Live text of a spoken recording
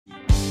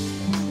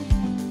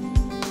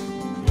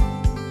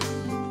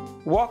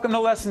Welcome to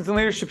Lessons in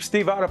Leadership.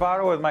 Steve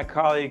Adubato with my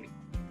colleague,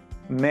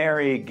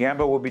 Mary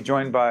Gamba. Will be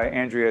joined by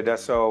Andrea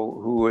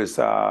Addesso, who is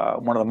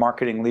one of the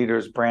marketing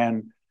leaders,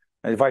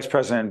 vice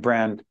president,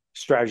 brand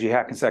strategy,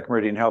 Hackensack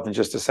Meridian Health, in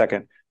just a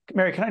second.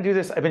 Mary, can I do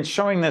this? I've been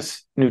showing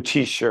this new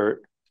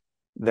T-shirt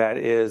that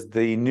is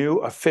the new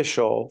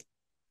official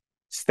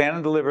Stand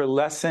and Deliver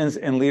Lessons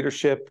in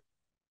Leadership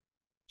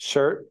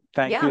shirt.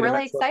 Thank you. Yeah, I'm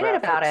really excited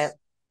about it.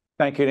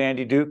 Thank you to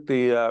Andy Duke,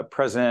 the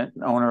president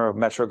and owner of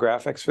Metro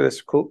Graphics, for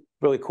this. Cool,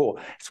 really cool.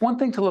 It's one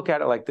thing to look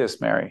at it like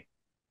this, Mary,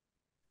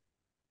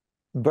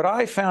 but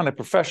I found a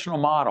professional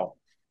model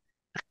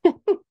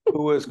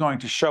who was going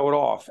to show it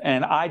off,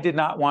 and I did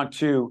not want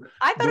to.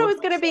 I thought it was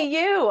going to be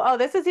you. Oh,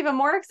 this is even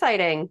more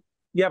exciting.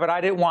 Yeah, but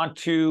I didn't want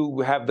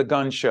to have the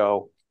gun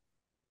show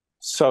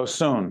so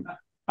soon.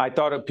 I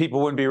thought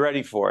people wouldn't be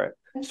ready for it.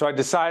 So I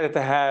decided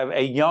to have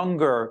a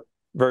younger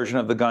version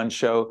of the gun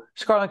show.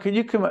 Scarlett, can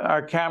you come,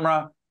 our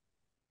camera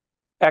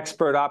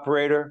expert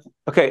operator?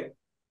 Okay,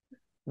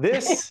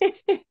 this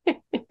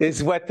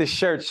is what the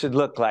shirt should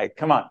look like.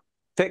 Come on,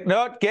 take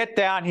note, get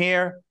down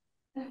here.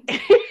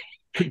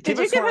 Did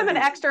you give him an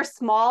extra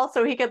small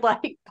so he could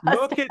like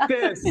look at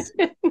this?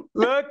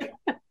 Look.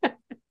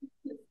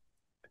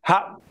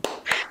 How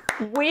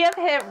we have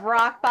hit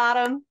rock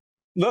bottom.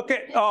 Look,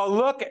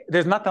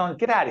 there's nothing on,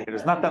 get out of here.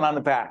 There's nothing on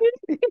the back.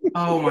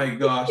 Oh my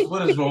gosh,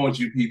 what is wrong with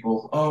you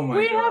people? Oh my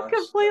gosh. We have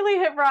completely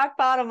hit rock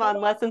bottom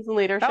on Lessons in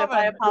Leadership. Elvin,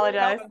 I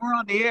apologize. Elvin, we're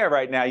on the air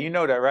right now. You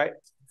know that, right?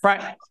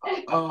 Frank.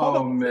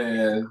 Oh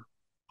man.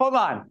 Hold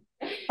on.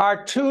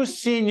 Our two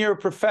senior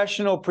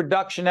professional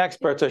production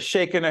experts are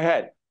shaking their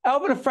head.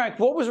 Elvin and Frank,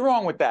 what was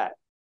wrong with that?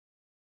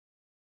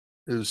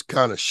 It was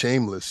kind of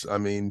shameless. I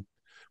mean,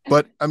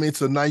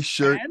 it's a nice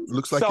shirt.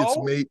 Looks like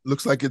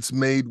it's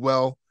made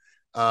well.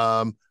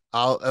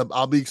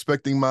 I'll be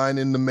expecting mine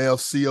in the mail,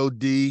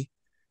 COD,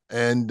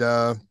 and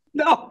no.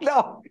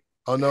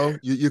 Oh no,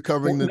 you're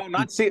covering the. No,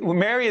 not see.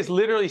 Mary is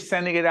literally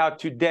sending it out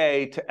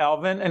today to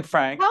Elvin and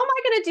Frank. How am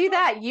I going to do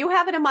that? You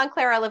have it in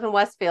Montclair. I live in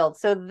Westfield,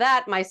 so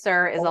that, my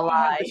sir, is a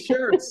lie. The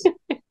shirts.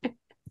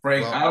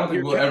 Frank, I don't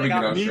think we'll ever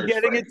get our shirts.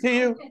 Getting it to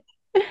you.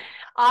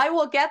 I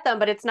will get them,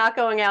 but it's not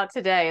going out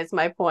today. Is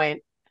my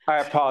point. I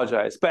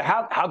apologize, but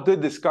how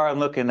good is Scarlett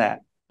looking at?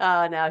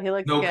 Oh no, he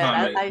looks good.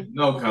 Comment.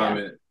 No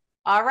comment. Yeah.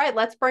 All right,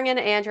 let's bring in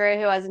Andrea,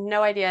 who has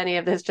no idea any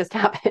of this just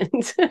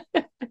happened.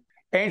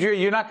 Andrea,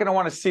 you're not going to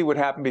want to see what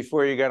happened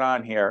before you get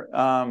on here.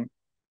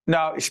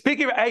 Now,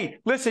 speaking of, hey,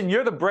 listen,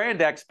 you're the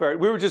brand expert.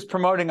 We were just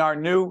promoting our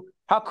new,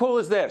 how cool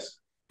is this?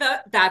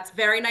 That's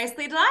very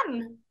nicely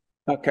done.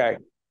 Okay.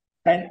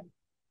 And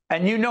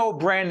you know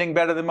branding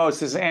better than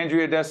most. This is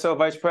Andrea Addesso,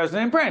 Vice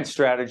President in Brand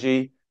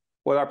Strategy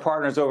with our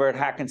partners over at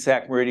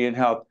Hackensack Meridian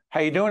Health.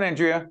 How you doing,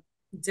 Andrea?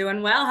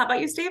 Doing well. How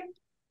about you, Steve?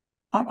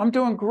 I'm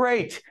doing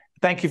great.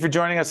 Thank you for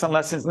joining us on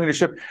Lessons in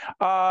Leadership.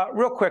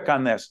 Real quick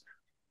on this.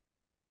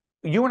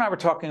 You and I were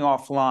talking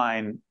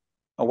offline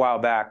a while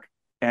back,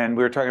 and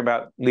we were talking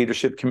about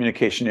leadership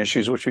communication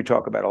issues, which we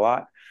talk about a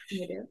lot.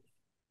 We do.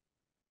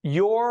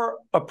 Your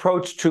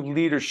approach to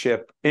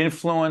leadership,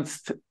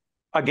 influenced,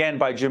 again,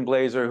 by Jim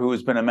Blazer, who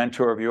has been a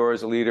mentor of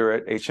yours, a leader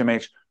at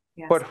HMH,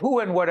 yes. But who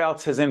and what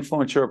else has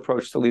influenced your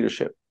approach to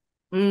leadership?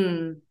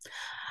 I've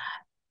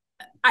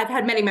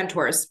had many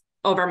mentors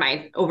over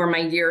my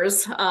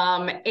years.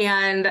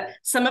 And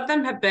some of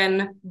them have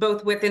been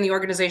both within the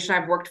organization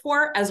I've worked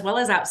for, as well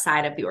as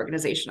outside of the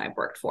organization I've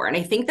worked for. And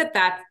I think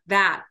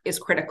that is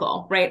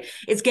critical, right?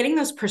 It's getting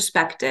those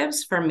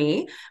perspectives for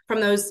me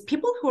from those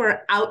people who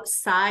are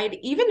outside,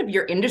 even of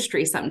your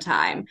industry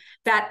sometime,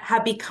 that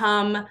have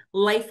become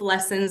life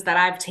lessons that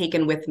I've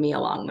taken with me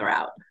along the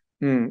route.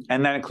 And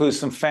that includes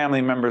some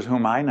family members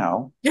whom I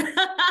know.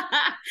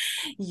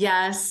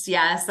 Yes.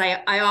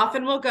 I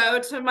often will go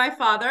to my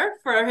father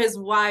for his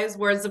wise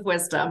words of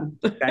wisdom.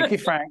 Thank you,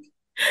 Frank.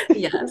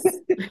 Yes.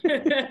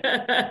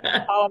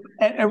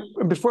 And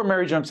before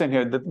Mary jumps in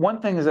here, the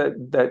one thing is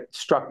that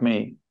struck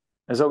me,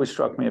 has always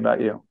struck me about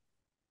you,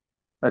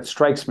 that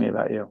strikes me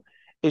about you,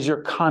 is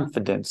your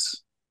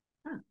confidence.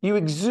 You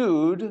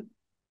exude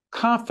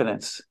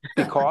confidence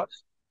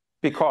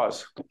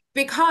because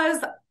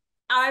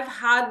I've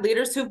had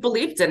leaders who've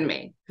believed in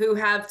me, who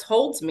have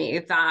told me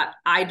that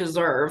I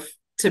deserve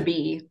to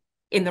be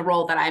in the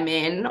role that I'm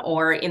in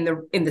or in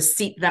the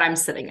seat that I'm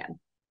sitting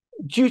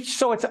in.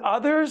 So it's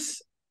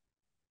others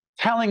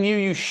telling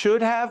you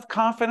should have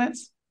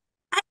confidence?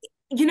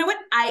 You know what?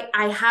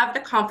 I have the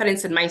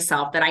confidence in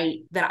myself that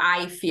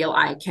I feel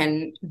I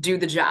can do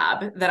the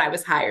job that I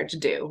was hired to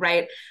do,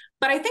 right?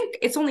 But I think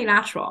it's only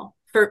natural.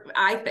 So every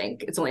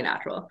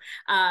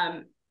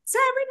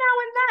now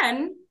and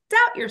then,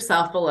 doubt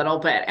yourself a little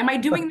bit. Am I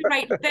doing the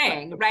right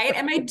thing, right?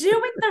 Am I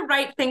doing the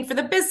right thing for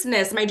the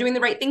business? Am I doing the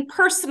right thing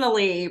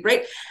personally,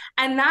 right?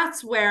 And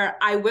that's where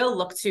I will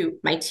look to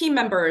my team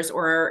members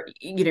or,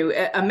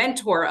 a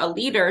mentor, a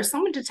leader,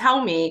 someone to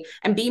tell me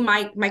and be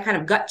my kind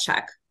of gut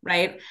check,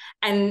 right?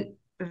 And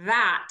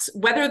that,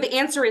 whether the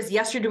answer is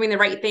yes, you're doing the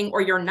right thing or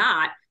you're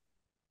not,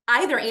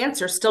 either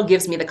answer still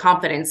gives me the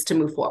confidence to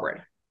move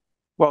forward.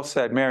 Well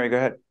said. Mary, go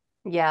ahead.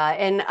 Yeah.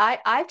 And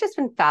I've just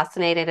been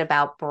fascinated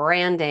about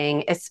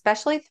branding,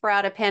 especially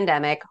throughout a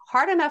pandemic.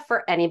 Hard enough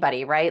for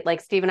anybody, right?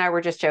 Like Steve and I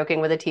were just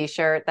joking with a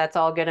t-shirt. That's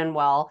all good and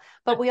well.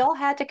 But we all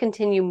had to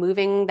continue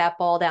moving that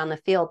ball down the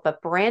field.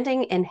 But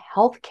branding in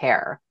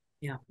healthcare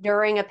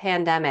during a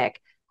pandemic,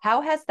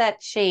 how has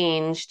that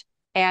changed?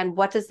 And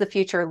what does the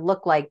future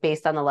look like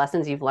based on the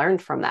lessons you've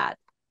learned from that?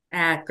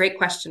 Great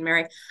question,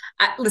 Mary.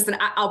 Listen,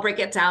 I'll break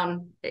it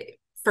down.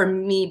 For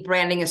me,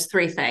 branding is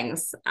three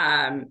things.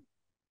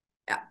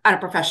 On a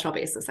professional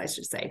basis, I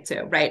should say,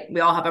 too, right? We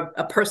all have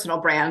a personal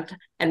brand,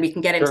 and we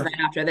can get into that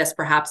after this,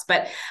 perhaps.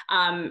 But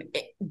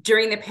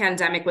during the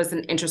pandemic was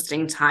an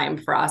interesting time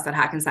for us at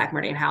Hackensack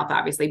Meridian Health,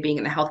 obviously being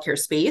in the healthcare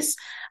space.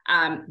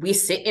 We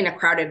sit in a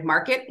crowded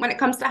market when it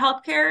comes to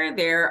healthcare.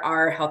 There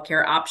are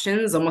healthcare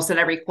options almost at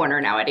every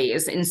corner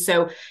nowadays. And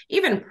so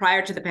even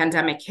prior to the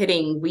pandemic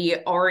hitting, we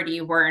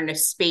already were in a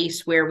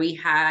space where we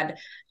had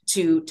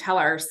to tell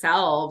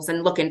ourselves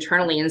and look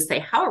internally and say,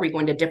 how are we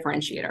going to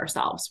differentiate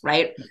ourselves,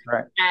 right?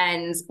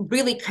 And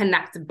really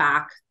connect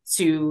back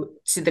to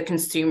the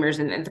consumers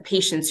and the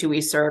patients who we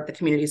serve, the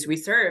communities we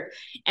serve.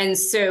 And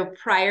so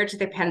prior to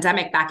the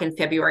pandemic, back in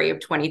February of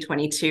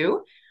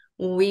 2022,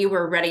 we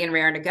were ready and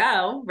raring to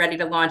go, ready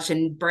to launch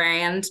a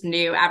brand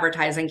new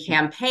advertising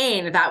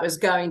campaign that was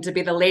going to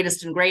be the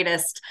latest and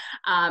greatest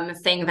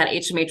thing that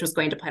HMH was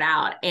going to put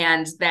out.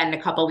 And then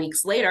a couple of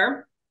weeks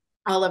later,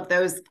 all of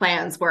those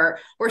plans were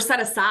set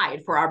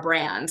aside for our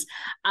brand.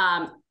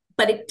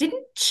 But it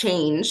didn't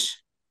change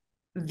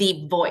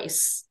the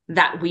voice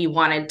that we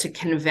wanted to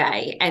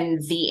convey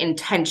and the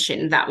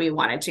intention that we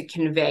wanted to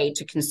convey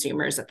to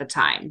consumers at the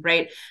time,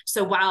 right?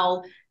 So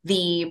while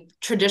the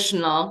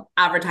traditional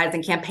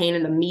advertising campaign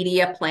and the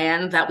media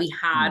plan that we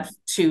had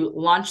to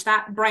launch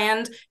that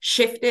brand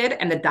shifted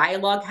and the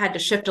dialogue had to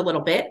shift a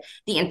little bit,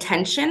 the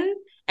intention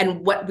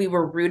and what we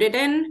were rooted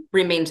in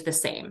remained the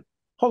same.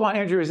 Hold on,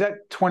 Andrew, is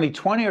that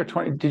 2020 or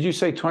 20? Did you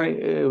say 20?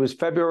 It was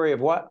February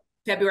of what?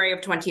 February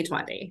of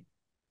 2020.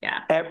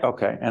 Yeah.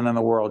 Okay. And then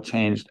the world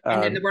changed.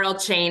 And then the world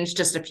changed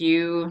just a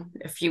few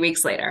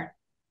weeks later.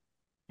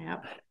 Yeah.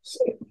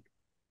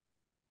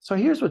 So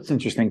here's what's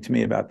interesting to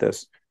me about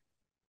this.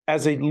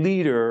 As a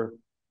leader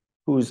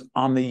who's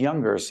on the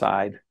younger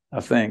side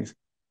of things,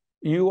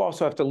 you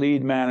also have to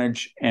lead,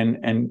 manage,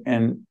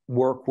 and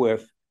work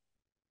with,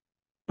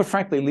 but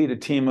frankly, lead a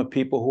team of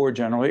people who are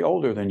generally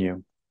older than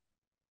you.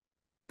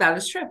 That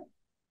is true.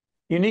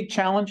 Unique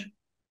challenge?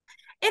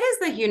 It is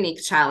the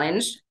unique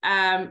challenge.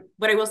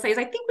 What I will say is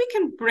I think we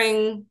can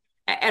bring,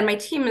 and my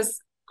team is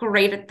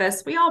great at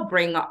this, we all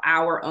bring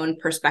our own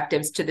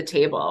perspectives to the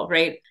table,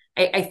 right?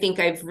 I think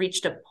I've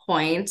reached a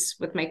point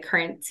with my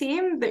current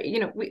team that,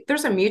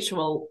 there's a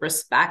mutual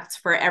respect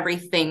for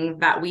everything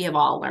that we have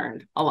all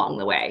learned along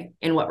the way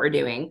in what we're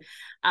doing.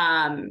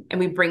 And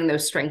we bring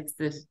those strengths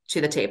to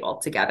the table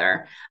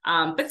together.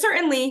 But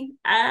certainly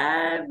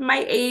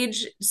my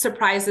age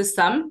surprises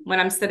some when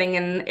I'm sitting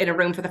in a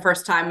room for the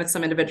first time with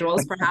some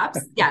individuals, perhaps.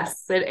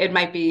 Yes, it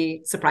might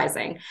be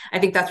surprising. I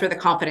think that's where the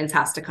confidence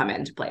has to come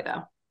into play,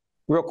 though.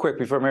 Real quick,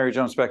 before Mary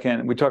jumps back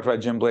in, we talked about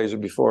Jim Blazer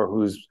before,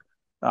 who's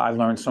I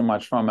learned so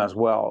much from as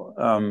well.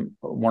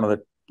 One of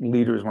the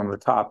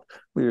top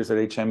leaders at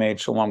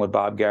HMH, along with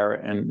Bob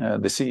Garrett and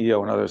the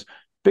CEO and others.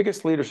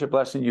 Biggest leadership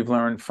lesson you've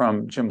learned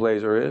from Jim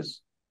Blazer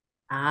is?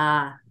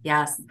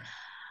 Yes.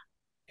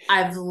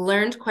 I've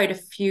learned quite a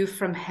few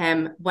from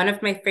him. One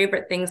of my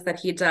favorite things that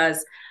he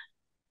does,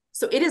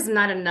 so it is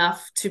not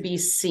enough to be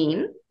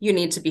seen, you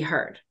need to be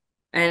heard.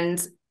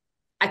 And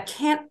I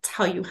can't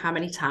tell you how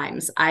many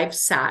times I've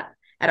sat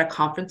at a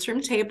conference room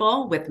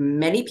table with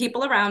many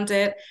people around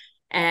it,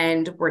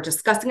 and we're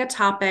discussing a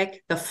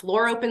topic, the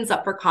floor opens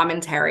up for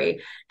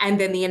commentary, and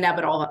then the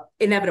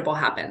inevitable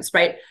happens,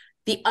 right?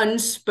 The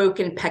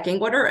unspoken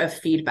pecking order of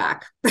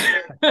feedback.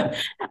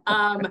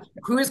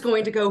 Who's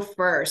going to go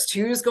first?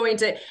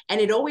 And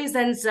it always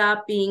ends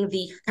up being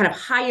the kind of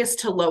highest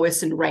to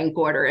lowest in rank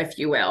order, if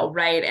you will,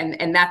 right?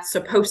 And that's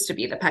supposed to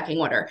be the pecking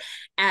order.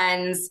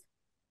 And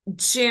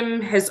Jim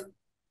has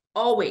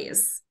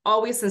always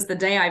since the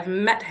day I've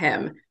met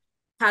him,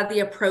 had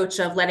the approach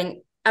of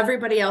letting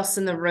everybody else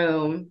in the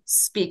room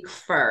speak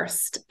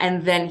first,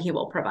 and then he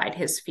will provide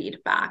his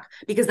feedback,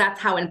 because that's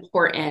how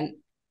important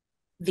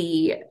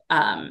the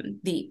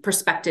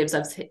perspectives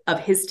of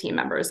his team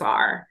members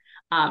are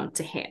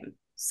to him.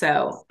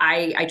 So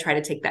I try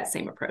to take that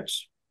same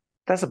approach.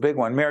 That's a big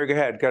one. Mary, go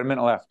ahead. Got a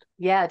minute left.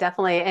 Yeah,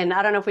 definitely. And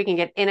I don't know if we can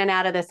get in and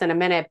out of this in a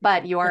minute,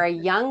 but you are a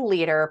young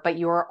leader, but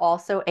you are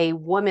also a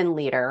woman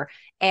leader.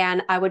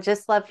 And I would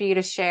just love for you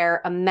to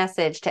share a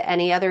message to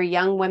any other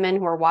young women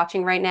who are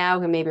watching right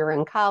now, who maybe are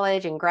in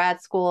college and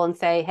grad school, and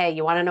say, hey,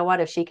 you want to know what?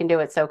 If she can do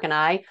it, so can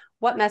I.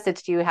 What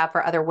message do you have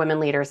for other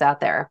women leaders out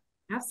there?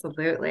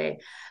 Absolutely.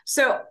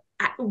 So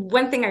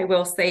one thing I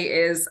will say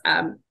is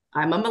I'm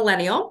a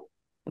millennial.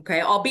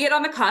 Okay, albeit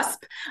on the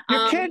cusp.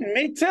 You're kidding,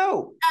 me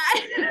too.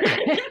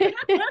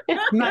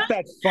 Not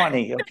that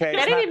funny, okay?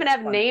 They didn't even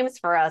have names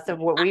for us of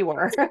what we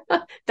were.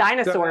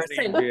 Dinosaurs.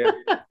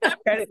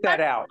 Edit that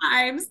out.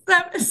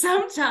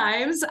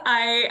 Sometimes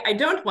I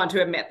don't want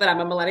to admit that I'm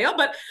a millennial,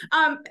 but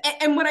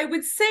and what I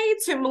would say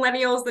to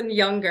millennials and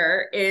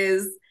younger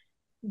is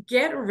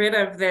get rid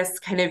of this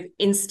kind of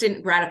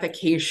instant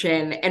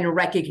gratification and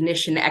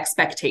recognition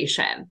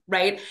expectation,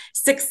 right?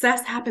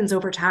 Success happens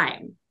over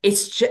time.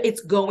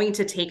 It's going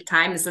to take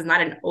time. This is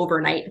not an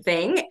overnight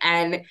thing.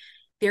 And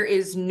there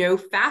is no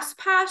fast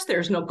pass.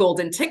 There's no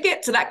golden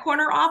ticket to that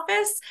corner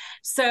office.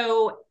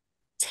 So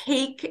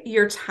take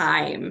your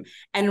time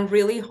and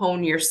really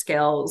hone your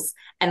skills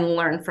and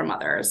learn from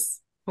others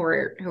who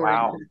are in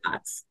your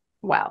thoughts.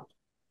 Wow.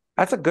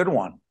 That's a good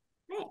one.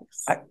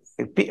 Thanks.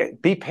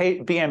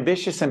 Be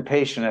ambitious and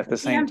patient at the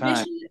same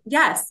time.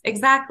 Yes,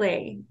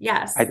 exactly.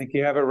 Yes. I think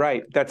you have it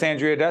right. That's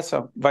Andrea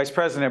Addesso, Vice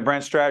President,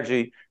 Brand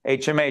Strategy,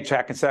 HMH,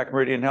 Hackensack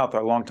Meridian Health,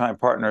 our longtime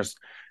partners.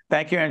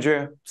 Thank you,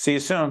 Andrea. See you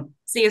soon.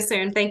 See you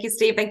soon. Thank you,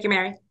 Steve. Thank you,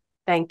 Mary.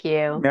 Thank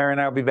you. Mary and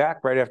I will be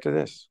back right after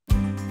this.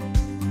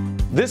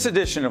 This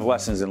edition of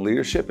Lessons in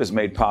Leadership is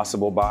made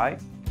possible by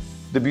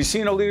the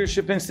Buccino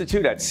Leadership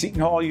Institute at Seton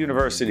Hall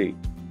University,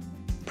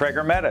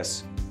 Prager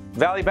Metis,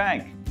 Valley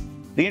Bank,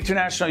 the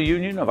International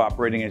Union of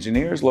Operating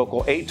Engineers,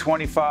 Local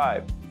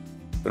 825,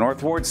 the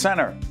North Ward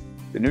Center,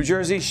 the New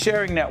Jersey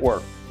Sharing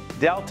Network,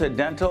 Delta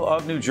Dental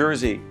of New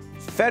Jersey,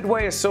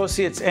 Fedway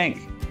Associates, Inc.,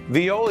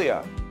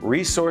 Veolia,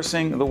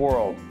 Resourcing the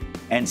World,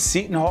 and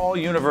Seton Hall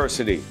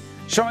University,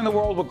 showing the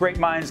world what great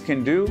minds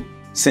can do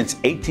since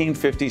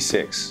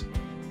 1856.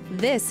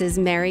 This is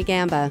Mary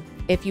Gamba.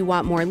 If you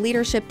want more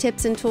leadership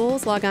tips and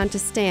tools, log on to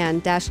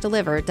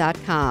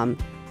stand-deliver.com.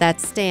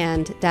 That's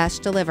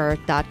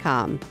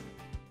stand-deliver.com.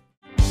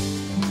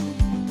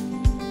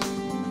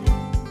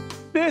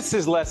 This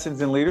is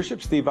Lessons in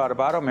Leadership. Steve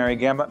Adubato, Mary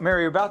Gamba.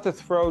 Mary, you're about to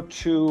throw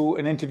to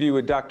an interview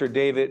with Dr.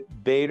 David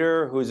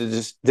Bader, who is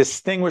a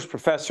distinguished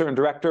professor and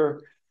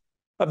director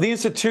of the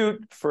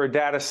Institute for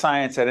Data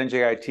Science at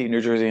NJIT,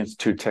 New Jersey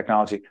Institute of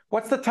Technology.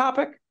 What's the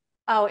topic?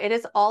 Oh, it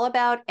is all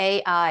about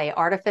AI,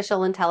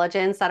 artificial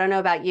intelligence. I don't know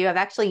about you. I've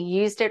actually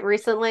used it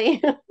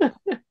recently.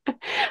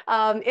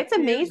 It's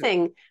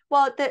amazing.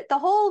 Well, the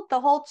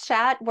whole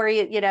chat where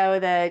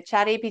the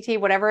chat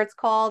APT, whatever it's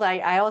called.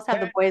 I always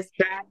have the boys.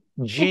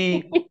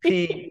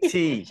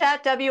 GPT.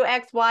 Chat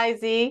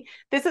WXYZ.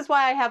 This is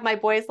why I have my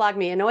boys log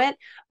me into it.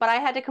 But I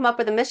had to come up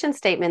with a mission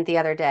statement the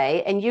other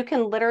day, and you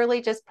can literally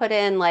just put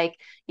in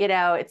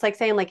it's like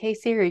saying hey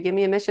Siri, give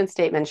me a mission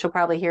statement. She'll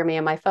probably hear me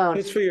on my phone.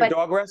 It's for your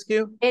dog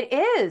rescue? It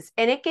is.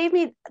 And it gave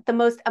me the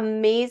most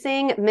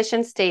amazing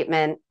mission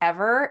statement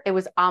ever. It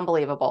was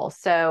unbelievable.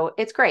 So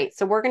it's great.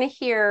 So we're going to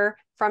hear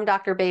from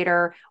Dr.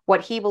 Bader what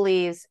he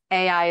believes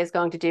AI is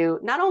going to do,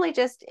 not only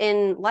just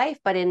in life,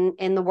 but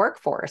in the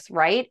workforce,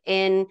 right?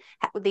 In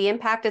the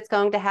impact it's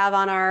going to have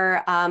on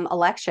our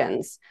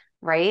elections,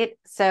 right?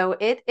 So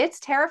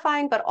it's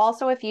terrifying, but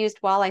also if used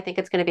well, I think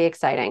it's going to be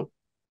exciting.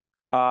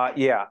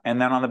 Yeah.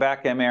 And then on the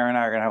back end, Mary and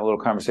I are going to have a little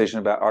conversation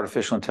about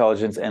artificial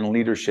intelligence and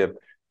leadership.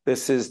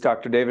 This is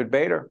Dr. David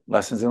Bader,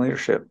 Lessons in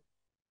Leadership.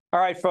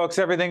 All right, folks,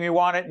 everything you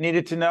wanted,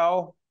 needed to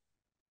know.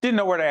 Didn't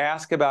know where to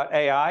ask about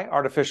AI,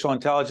 artificial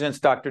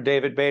intelligence. Dr.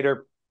 David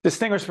Bader,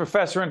 distinguished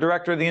professor and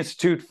director of the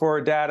Institute for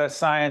Data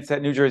Science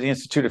at New Jersey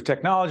Institute of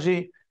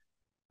Technology,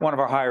 one of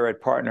our higher ed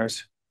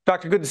partners.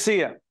 Doctor, good to see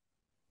you.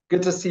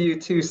 Good to see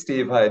you too,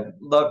 Steve. I'd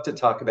love to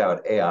talk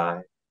about AI.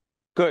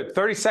 Good.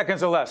 30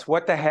 seconds or less.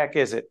 What the heck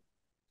is it?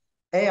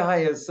 AI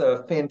is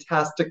a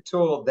fantastic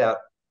tool that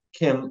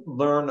can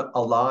learn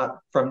a lot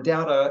from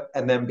data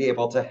and then be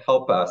able to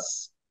help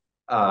us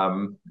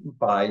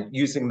by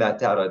using that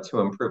data to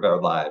improve our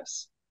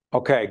lives.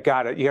 Okay,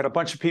 got it. You got a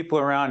bunch of people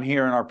around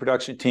here in our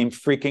production team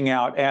freaking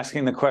out,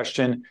 asking the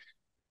question,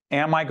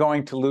 am I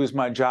going to lose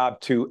my job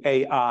to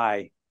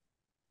AI?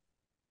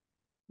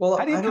 Well,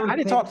 how do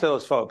you talk to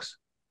those folks?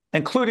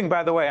 Including,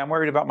 by the way, I'm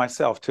worried about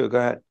myself too.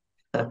 Go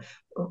ahead.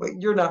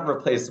 You're not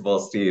replaceable,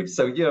 Steve,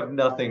 so you have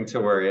nothing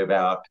to worry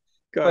about.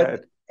 Go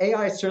ahead.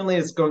 AI certainly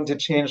is going to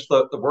change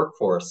the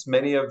workforce.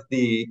 Many of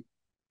the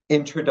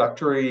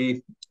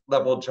introductory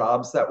level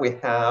jobs that we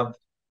have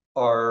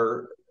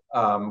are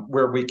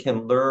where we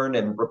can learn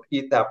and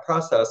repeat that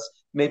process.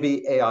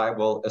 Maybe AI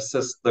will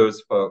assist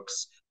those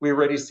folks. We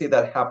already see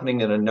that happening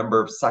in a number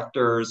of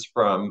sectors,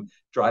 from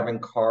driving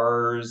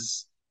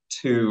cars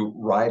to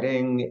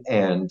writing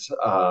and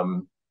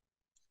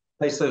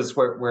places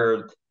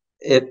where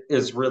it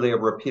is really a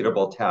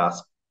repeatable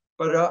task.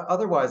 But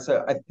otherwise,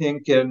 I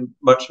think in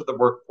much of the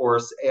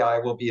workforce, AI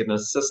will be an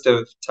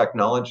assistive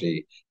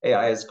technology.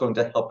 AI is going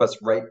to help us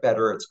write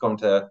better. It's going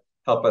to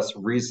help us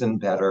reason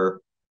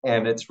better.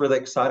 And it's really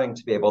exciting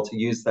to be able to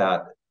use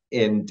that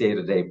in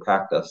day-to-day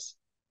practice.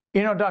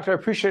 You know, Doctor, I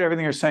appreciate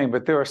everything you're saying,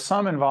 but there are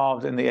some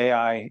involved in the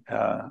AI,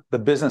 the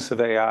business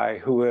of AI,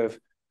 who have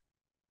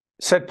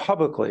said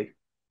publicly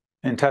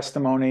in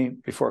testimony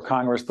before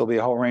Congress, there'll be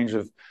a whole range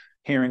of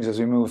hearings as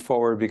we move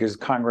forward because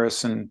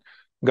Congress and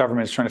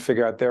government is trying to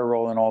figure out their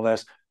role in all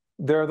this.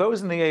 there are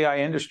those in the AI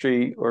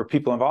industry or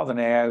people involved in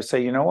AI who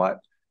say, you know what,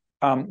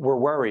 we're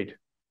worried,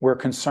 we're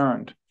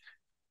concerned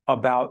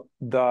about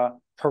the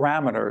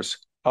parameters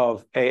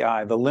of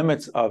AI, the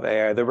limits of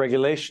AI, the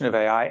regulation of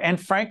AI, and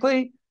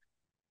frankly,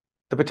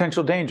 the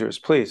potential dangers.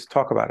 Please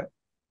talk about it.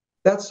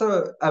 That's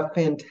a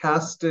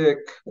fantastic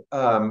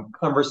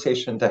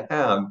conversation to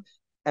have.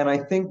 And I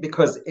think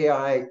because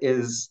AI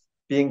is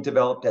being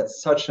developed at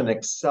such an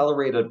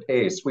accelerated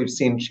pace, we've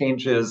seen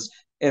changes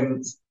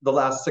in the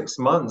last 6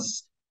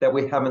 months that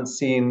we haven't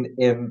seen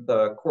in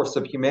the course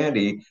of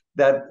humanity,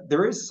 that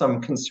there is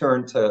some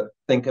concern to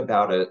think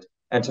about it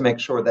and to make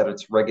sure that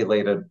it's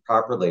regulated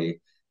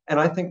properly. And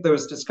I think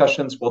those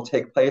discussions will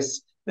take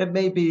place. It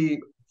may be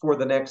for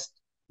the next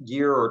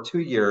year or 2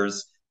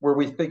 years, where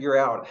we figure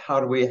out how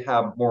do we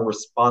have more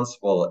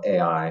responsible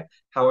AI?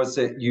 How is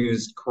it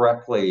used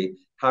correctly?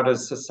 How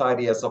does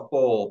society as a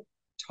whole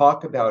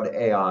talk about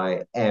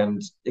AI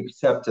and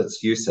accept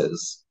its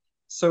uses?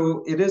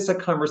 So it is a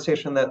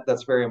conversation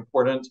that's very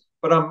important,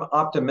 but I'm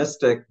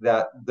optimistic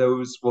that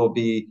those will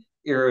be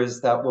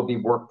areas that will be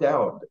worked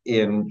out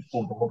in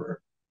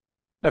order.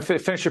 Now,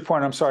 finish your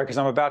point. I'm sorry, because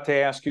I'm about to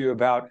ask you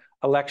about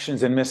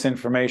elections and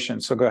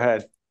misinformation. So go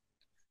ahead.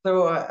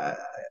 So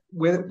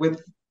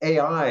with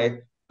AI,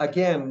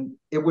 again,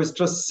 it was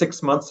just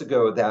 6 months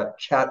ago that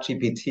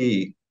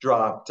ChatGPT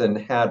dropped and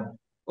had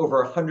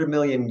over 100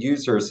 million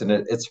users in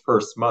its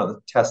first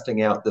month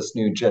testing out this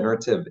new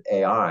generative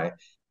AI.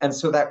 And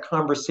so that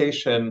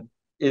conversation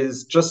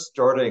is just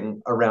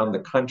starting around the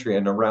country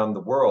and around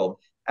the world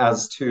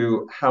as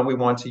to how we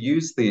want to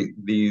use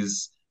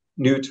these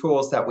new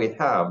tools that we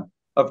have.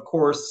 Of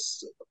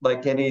course,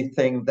 like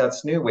anything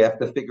that's new, we have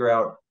to figure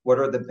out what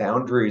are the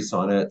boundaries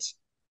on it.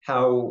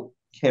 How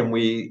can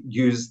we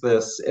use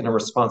this in a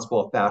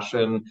responsible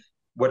fashion?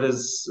 What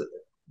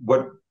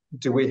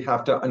do we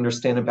have to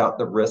understand about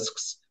the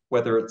risks,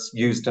 whether it's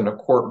used in a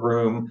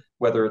courtroom,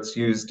 whether it's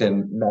used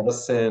in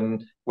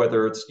medicine,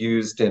 whether it's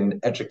used in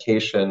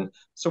education?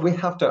 So we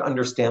have to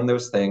understand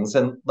those things.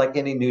 And like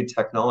any new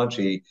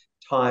technology,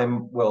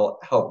 time will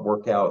help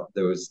work out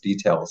those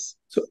details.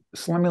 So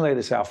let me lay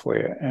this out for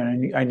you,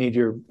 and I need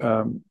your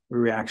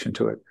reaction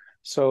to it.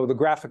 So the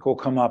graphic will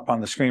come up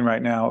on the screen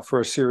right now for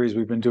a series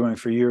we've been doing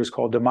for years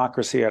called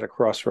Democracy at a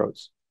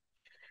Crossroads,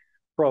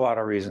 for a lot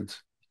of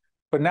reasons.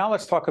 But now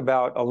let's talk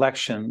about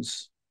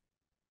elections,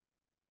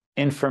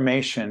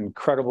 information,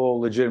 credible,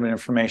 legitimate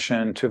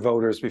information to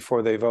voters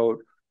before they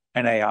vote,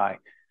 and AI.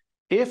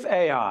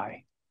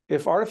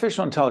 If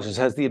artificial intelligence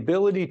has the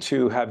ability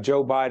to have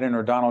Joe Biden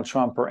or Donald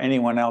Trump or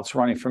anyone else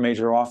running for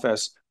major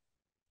office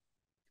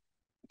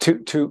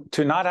to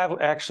not have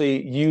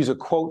actually use a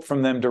quote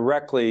from them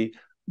directly,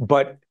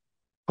 but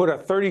put a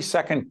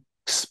 30-second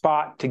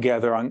spot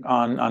together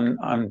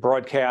on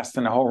broadcast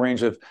and a whole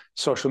range of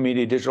social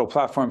media, digital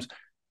platforms,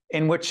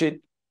 in which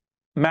it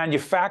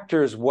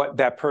manufactures what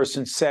that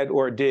person said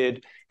or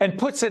did and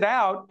puts it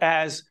out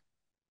as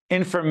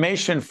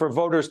information for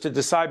voters to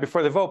decide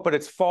before they vote, but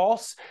it's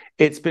false.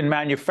 It's been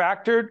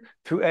manufactured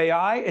through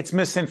AI. It's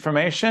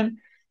misinformation.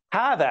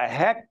 How the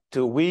heck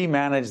do we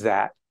manage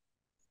that?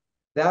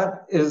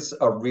 That is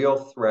a real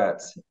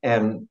threat.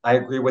 And I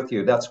agree with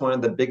you. That's one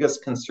of the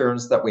biggest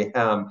concerns that we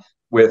have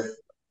with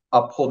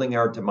upholding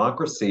our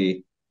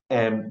democracy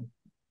and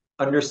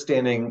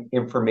understanding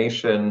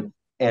information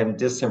and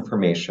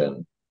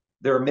disinformation.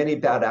 There are many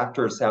bad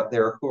actors out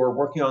there who are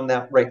working on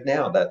that right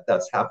now.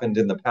 That's happened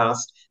in the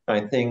past. And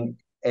I think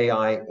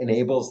AI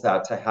enables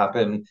that to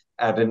happen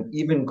at an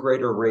even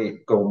greater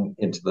rate going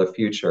into the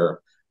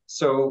future.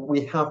 So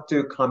we have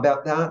to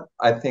combat that.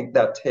 I think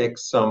that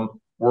takes some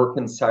work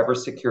in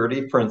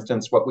cybersecurity, for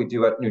instance, what we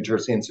do at New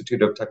Jersey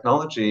Institute of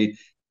Technology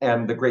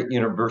and the great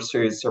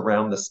universities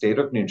around the state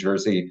of New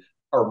Jersey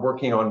are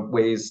working on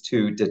ways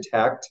to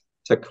detect,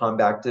 to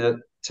combat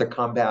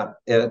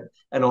it,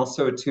 and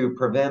also to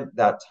prevent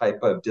that type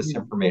of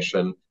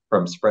disinformation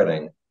from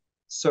spreading.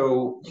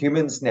 So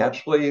humans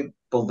naturally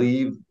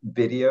believe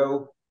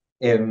video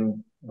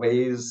in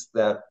ways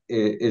that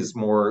is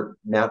more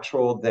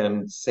natural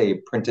than, say,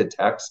 printed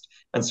text.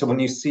 And so when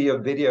you see a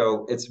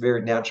video, it's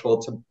very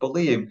natural to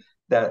believe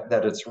that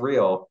it's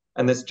real.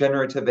 And this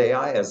generative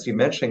AI, as you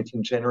mentioned,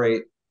 can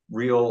generate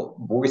real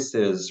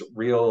voices,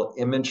 real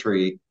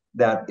imagery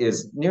that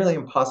is nearly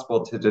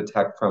impossible to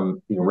detect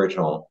from the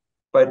original.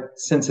 But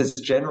since it's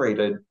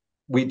generated,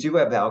 we do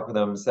have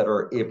algorithms that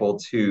are able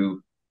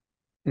to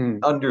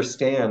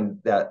understand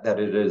that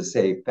it is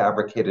a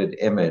fabricated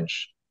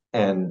image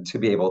and to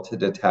be able to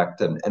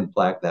detect and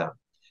flag them.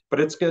 But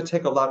it's going to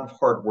take a lot of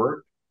hard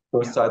work.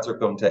 Both sides are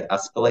going to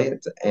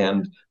escalate,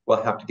 and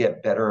we'll have to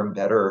get better and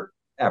better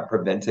at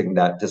preventing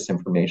that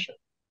disinformation.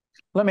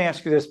 Let me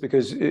ask you this,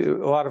 because a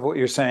lot of what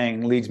you're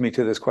saying leads me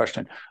to this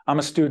question. I'm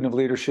a student of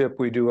leadership.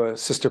 We do a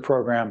sister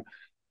program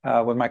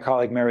with my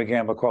colleague Mary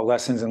Gamble called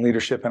Lessons in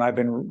Leadership, and I've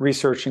been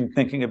researching,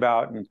 thinking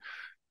about, and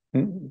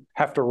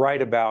have to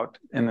write about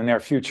in the near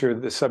future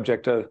the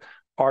subject of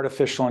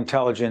artificial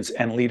intelligence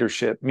and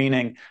leadership,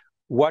 meaning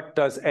what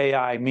does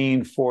AI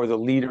mean for the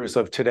leaders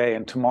of today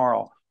and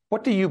tomorrow?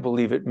 What do you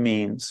believe it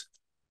means?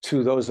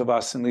 to those of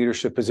us in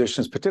leadership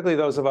positions, particularly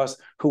those of us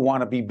who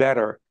want to be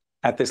better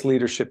at this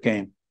leadership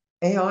game?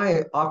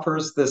 AI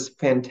offers this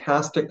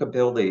fantastic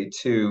ability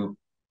to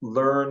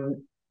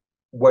learn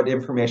what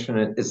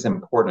information is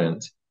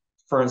important.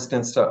 For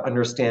instance, to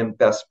understand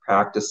best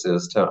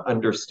practices, to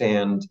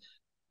understand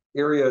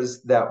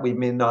areas that we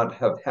may not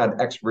have had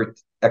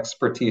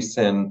expertise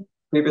in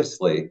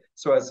previously.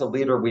 So as a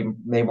leader, we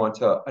may want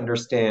to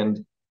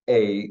understand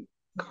a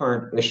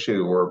current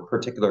issue or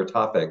particular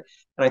topic.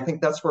 And I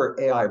think that's where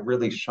AI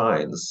really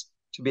shines,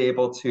 to be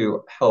able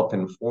to help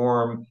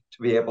inform,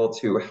 to be able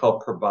to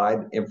help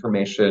provide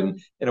information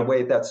in a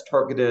way that's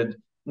targeted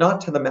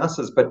not to the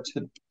masses, but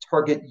to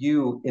target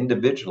you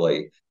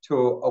individually,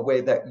 to a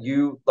way that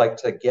you like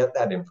to get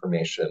that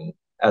information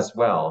as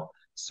well.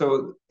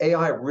 So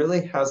AI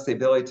really has the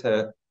ability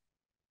to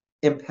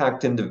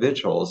impact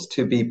individuals,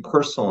 to be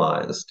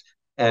personalized,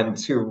 and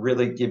to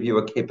really give you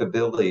a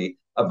capability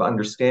of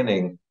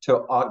understanding,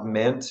 to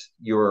augment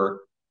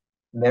your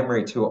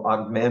memory, to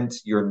augment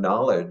your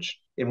knowledge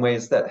in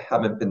ways that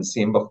haven't been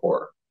seen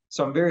before.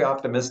 So I'm very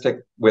optimistic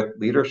with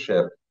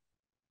leadership.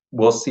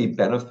 We'll see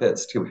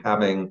benefits to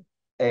having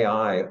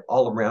AI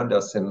all around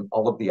us in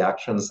all of the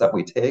actions that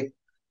we take,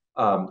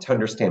 to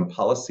understand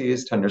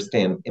policies, to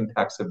understand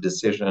impacts of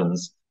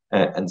decisions,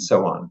 and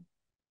so on.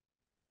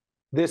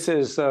 This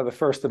is the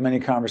first of many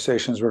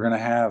conversations we're going to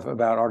have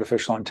about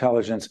artificial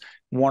intelligence.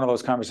 One of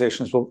those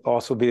conversations will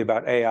also be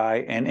about AI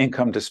and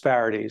income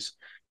disparities,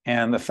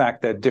 and the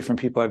fact that different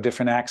people have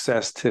different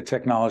access to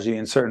technology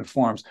in certain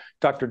forms.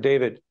 Dr.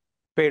 David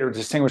Bader,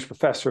 Distinguished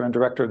Professor and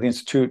Director of the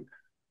Institute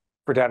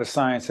for Data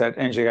Science at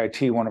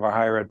NJIT, one of our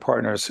higher ed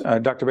partners.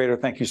 Dr. Bader,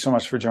 thank you so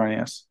much for joining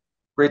us.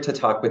 Great to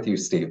talk with you,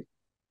 Steve.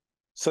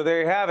 So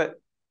there you have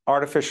it,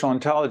 artificial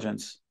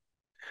intelligence.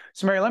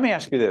 So Mary, let me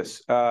ask you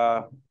this.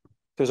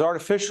 There's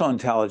artificial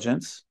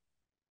intelligence,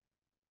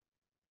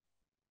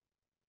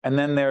 and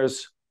then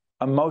there's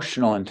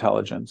emotional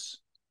intelligence.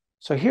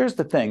 So here's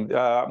the thing.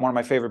 One of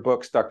my favorite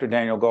books, Dr.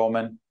 Daniel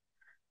Goleman,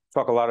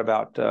 talk a lot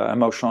about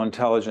emotional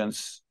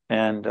intelligence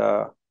and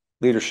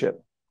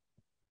leadership.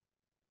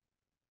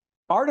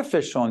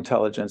 Artificial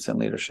intelligence and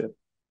leadership.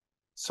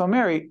 So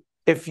Mary,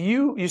 if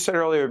you said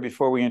earlier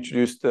before we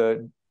introduced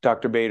the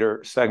Dr.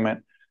 Bader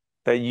segment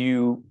that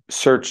you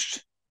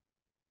searched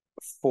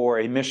for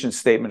a mission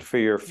statement for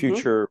your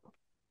future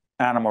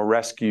animal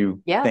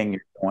rescue thing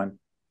you're doing,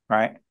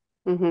 right?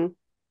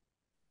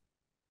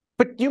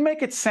 But you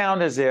make it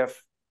sound as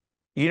if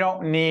you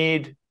don't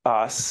need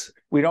us,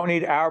 we don't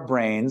need our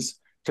brains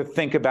to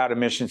think about a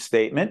mission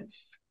statement.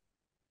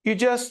 You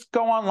just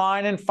go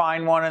online and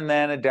find one and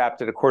then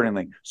adapt it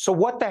accordingly. So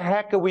what the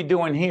heck are we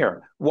doing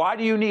here? Why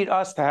do you need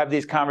us to have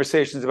these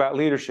conversations about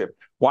leadership?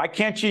 Why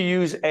can't you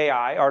use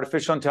AI,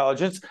 artificial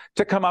intelligence,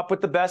 to come up with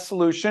the best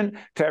solution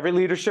to every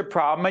leadership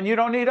problem, and you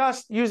don't need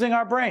us using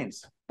our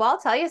brains? Well, I'll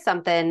tell you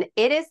something.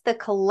 It is the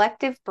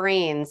collective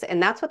brains,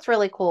 and that's what's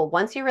really cool.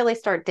 Once you really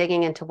start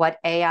digging into what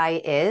AI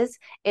is,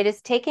 it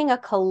is taking a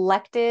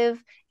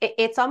collective,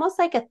 it's almost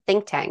like a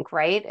think tank,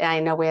 right? And I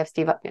know we have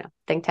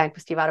Think Tank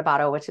with Steve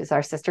Adebato, which is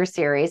our sister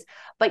series,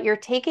 but you're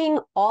taking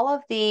all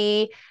of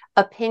the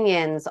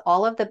opinions,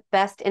 all of the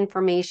best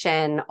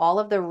information, all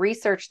of the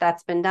research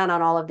that's been done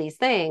on all of these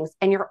things,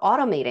 and you're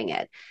automating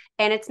it.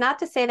 And it's not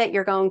to say that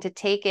you're going to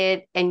take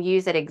it and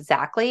use it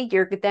exactly.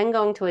 You're then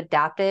going to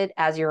adapt it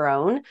as your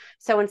own.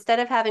 So instead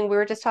of having, we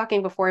were just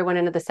talking before we went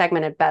into the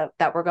segment about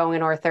that we're going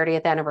in our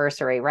 30th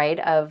anniversary, right,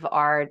 of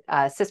our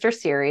sister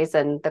series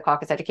and the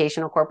Caucus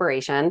Educational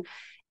Corporation.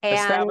 And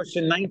established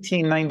in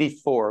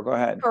 1994. Go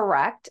ahead.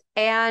 Correct.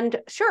 And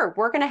sure,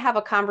 we're going to have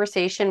a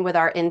conversation with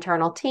our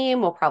internal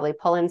team. We'll probably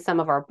pull in some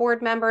of our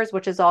board members,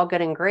 which is all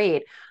good and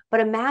great. But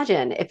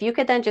imagine if you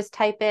could then just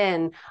type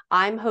in,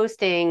 I'm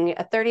hosting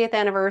a 30th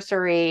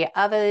anniversary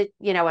of a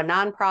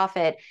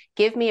nonprofit,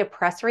 give me a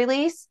press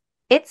release.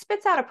 It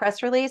spits out a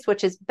press release,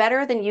 which is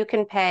better than you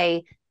can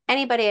pay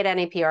anybody at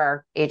any PR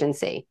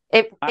agency.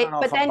 I don't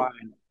know if I'm buying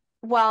it.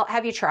 Well,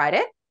 have you tried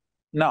it?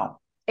 No.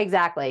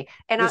 Exactly.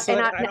 I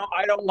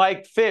don't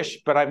like fish,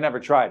 but I've never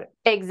tried it.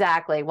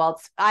 Exactly.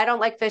 Well, I don't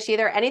like fish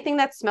either. Anything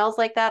that smells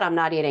like that, I'm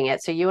not eating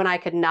it. So you and I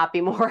could not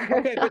be more.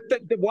 Okay,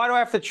 but why do I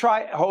have to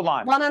try it? Hold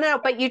on. Well, no.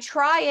 But you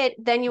try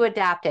it, then you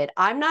adapt it.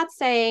 I'm not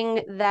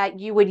saying that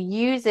you would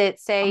use it,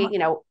 say,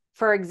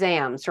 for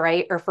exams,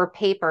 right? Or for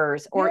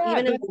papers, or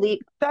even in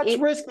that's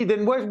risky.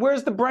 Then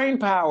where's the brain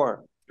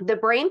power? The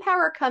brain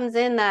power comes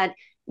in that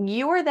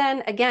you are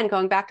then, again,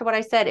 going back to what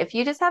I said, if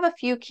you just have a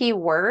few key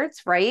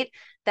words, right,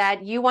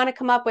 that you want to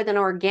come up with an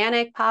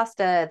organic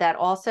pasta that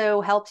also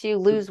helps you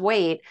lose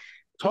weight.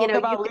 Talk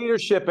about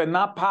leadership and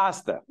not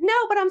pasta. No,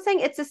 but I'm saying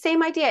it's the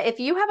same idea. If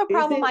you have a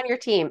problem on your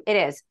team, it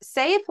is.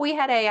 Say if we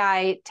had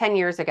AI 10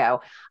 years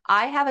ago,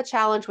 I have a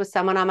challenge with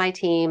someone on my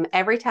team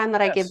every time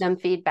that I give them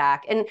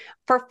feedback. And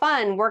for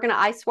fun,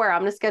 I swear,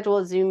 I'm going to schedule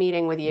a Zoom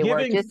meeting with you.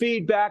 Giving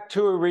feedback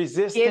to a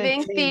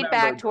resistant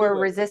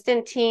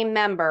team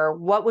member.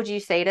 What would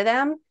you say to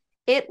them?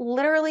 It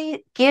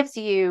literally gives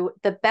you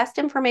the best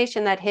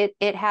information that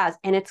it has,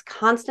 and it's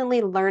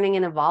constantly learning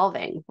and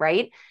evolving,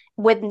 right?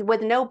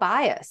 with no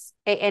bias.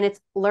 And it's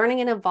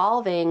learning and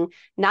evolving,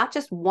 not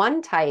just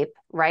one type,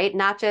 right?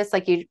 Not just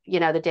like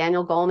the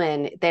Daniel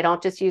Goleman, they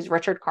don't just use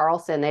Richard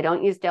Carlson, they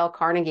don't use Dale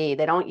Carnegie,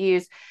 they don't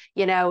use,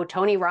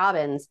 Tony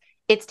Robbins.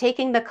 It's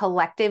taking the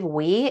collective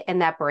we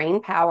and that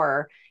brain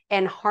power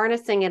and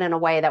harnessing it in a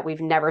way that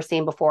we've never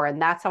seen before.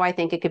 And that's how I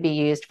think it could be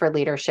used for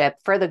leadership,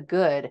 for the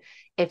good.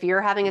 If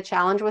you're having a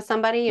challenge with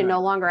somebody, you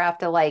no longer have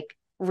to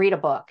read a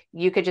book.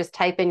 You could just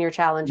type in your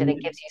challenge and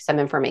it gives you some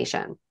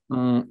information.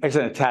 It's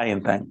an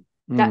Italian thing.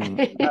 I'm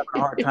having a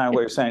hard time with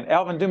what you're saying.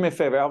 Elvin, do me a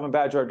favor. Elvin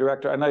Badger, our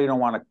director. I know you don't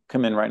want to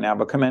come in right now,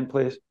 but come in,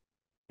 please.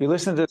 You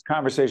listen to this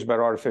conversation about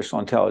artificial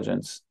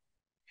intelligence.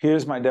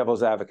 Here's my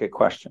devil's advocate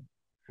question.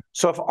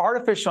 So if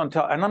artificial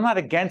intelligence, and I'm not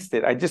against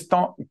it, I just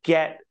don't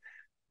get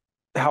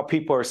how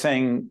people are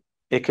saying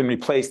it can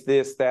replace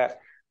this, that.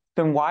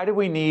 Then why do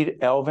we need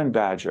Elvin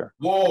Badger?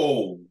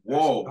 Whoa. No,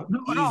 hold on.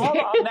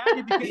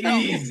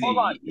 Now hold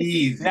on.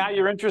 Easy. Now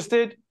you're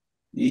interested?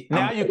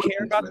 Now you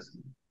care about it?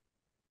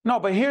 No,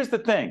 but here's the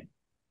thing.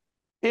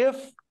 If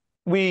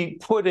we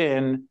put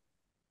in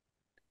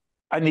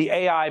the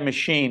AI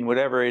machine,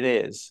 whatever it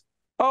is,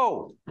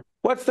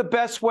 what's the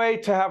best way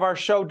to have our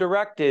show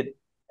directed?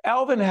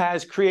 Elvin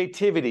has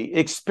creativity,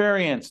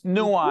 experience,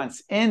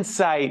 nuance,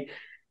 insight,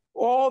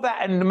 all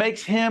that, and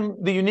makes him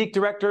the unique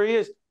director he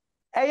is.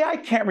 AI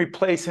can't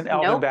replace an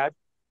Elvin Badger.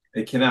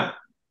 It cannot.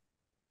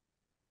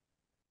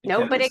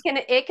 No, but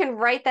it can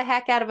write the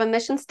heck out of a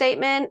mission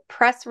statement,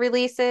 press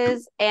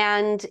releases,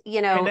 and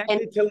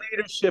connected to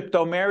leadership,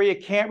 though, Mary.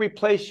 It can't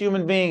replace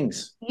human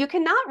beings. You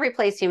cannot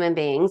replace human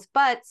beings,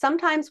 but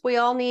sometimes we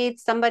all need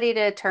somebody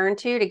to turn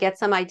to get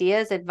some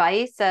ideas,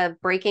 advice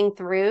of breaking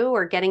through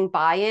or getting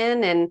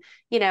buy-in. And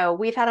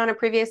we've had on a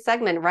previous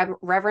segment,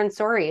 Reverend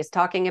Sori is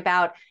talking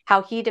about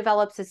how he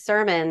develops his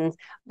sermons,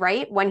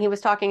 right? When he was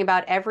talking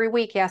about every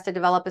week he has to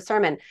develop a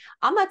sermon.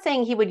 I'm not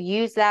saying he would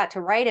use that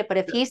to write it, but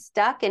if he's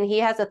stuck and he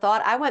has a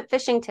thought, I went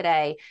fishing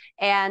today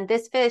and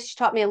this fish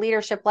taught me a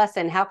leadership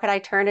lesson. How could I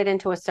turn it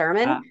into a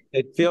sermon?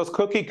 It feels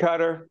cookie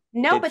cutter.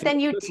 No, but then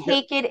you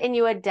take it and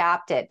you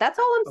adapt it. That's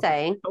all I'm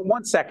saying.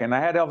 1 second. I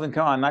had Elvin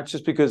come on, not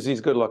just because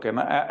he's good looking.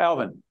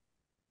 Elvin.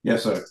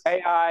 Yes, sir.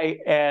 AI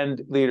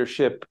and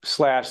leadership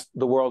 /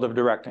 the world of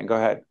directing. Go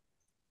ahead.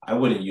 I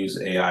wouldn't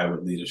use AI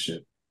with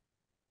leadership.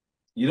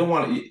 You don't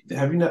want to.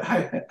 Have you not?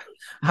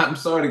 I'm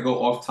sorry to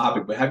go off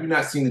topic, but have you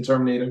not seen the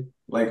Terminator?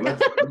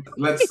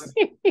 Let's.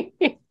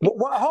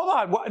 Hold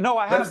on. No,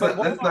 I haven't.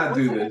 Let's not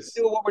do this.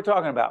 Do with what we're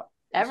talking about.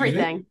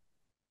 Everything.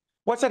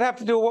 What's that have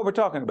to do with what we're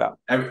talking about?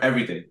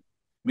 Everything.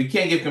 We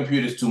can't give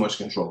computers too much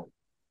control.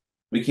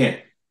 We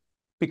can't.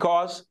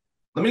 Because?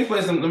 Let me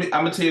explain something. I'm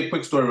going to tell you a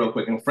quick story real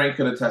quick, and Frank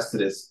could attest to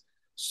this.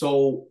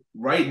 So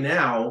right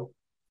now,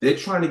 they're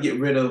trying to get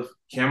rid of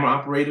camera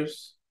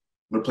operators,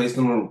 replace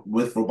them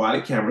with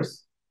robotic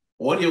cameras,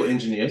 audio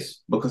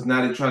engineers, because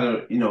now they're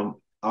trying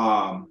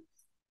to,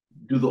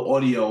 do the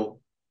audio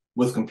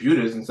with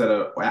computers instead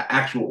of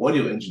actual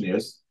audio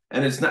engineers.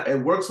 And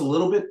it works a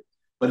little bit,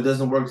 but it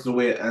doesn't work the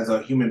way as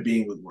a human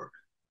being would work.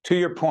 To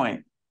your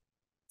point,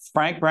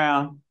 Frank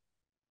Brown,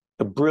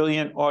 the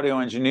brilliant audio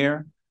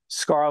engineer,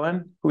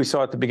 Scarlin, who we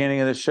saw at the beginning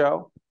of the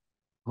show,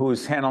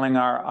 who's handling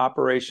our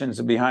operations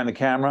behind the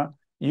camera,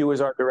 you as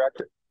our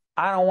director.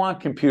 I don't want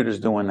computers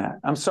doing that.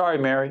 I'm sorry,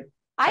 Mary.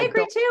 I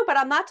agree too, but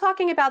I'm not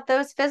talking about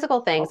those physical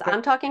things. Okay.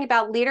 I'm talking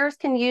about leaders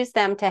can use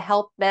them to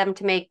help them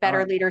to make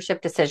better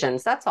leadership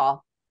decisions. That's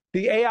all.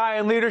 The AI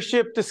and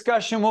leadership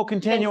discussion will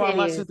continue on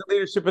lessons of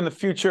leadership in the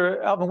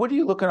future. Elvin, what are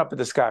you looking up at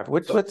the sky for?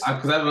 Because I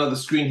have another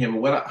screen here.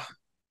 But what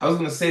I was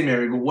going to say,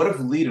 Mary, but what if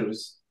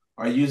leaders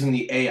are using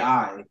the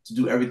AI to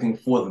do everything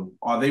for them?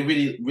 Are they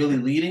really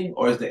leading,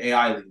 or is the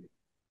AI leading?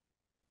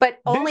 But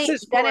only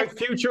this is for a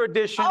future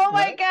edition. Oh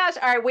my gosh.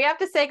 All right. We have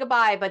to say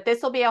goodbye, but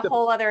this will be a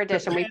whole other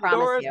edition. We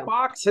promise you.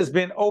 Box has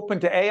been open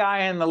to AI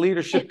and the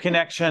leadership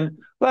connection,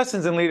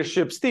 lessons in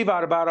leadership, Steve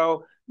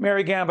Adubato,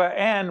 Mary Gamba,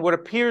 and what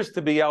appears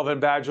to be Elvin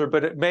Badger,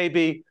 but it may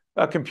be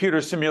a computer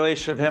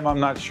simulation of him.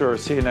 I'm not sure.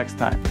 See you next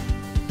time.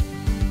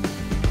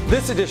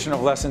 This edition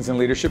of Lessons in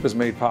Leadership is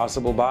made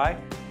possible by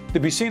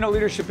the Buccino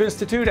Leadership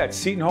Institute at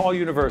Seton Hall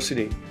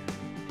University,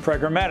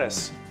 Prager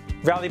Metis,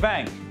 Valley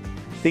Bank,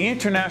 the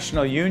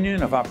International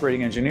Union of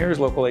Operating Engineers,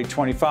 Local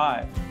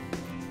 825,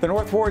 the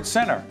North Ward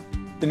Center,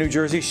 the New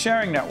Jersey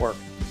Sharing Network,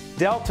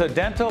 Delta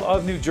Dental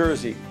of New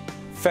Jersey,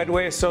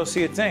 Fedway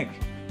Associates, Inc.,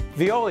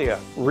 Veolia,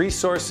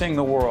 Resourcing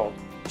the World,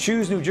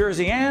 Choose New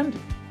Jersey, and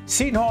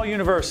Seton Hall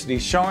University,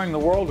 showing the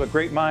world what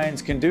great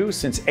minds can do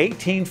since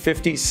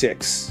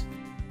 1856.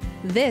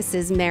 This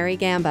is Mary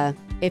Gamba.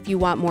 If you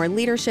want more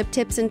leadership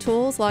tips and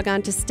tools, log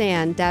on to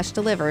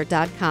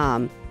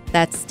stand-deliver.com.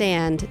 That's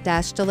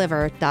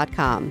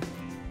stand-deliver.com.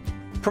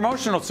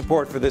 Promotional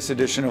support for this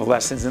edition of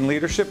Lessons in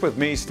Leadership with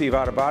me, Steve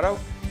Adubato,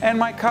 and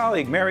my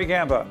colleague, Mary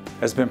Gamba,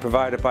 has been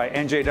provided by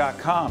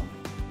NJ.com,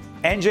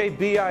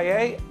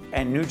 NJBIA,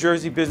 and New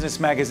Jersey Business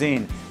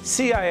Magazine,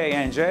 CIA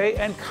NJ,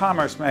 and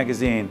Commerce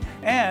Magazine,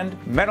 and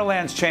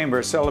Meadowlands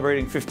Chamber,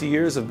 celebrating 50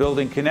 years of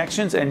building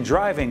connections and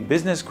driving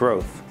business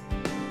growth.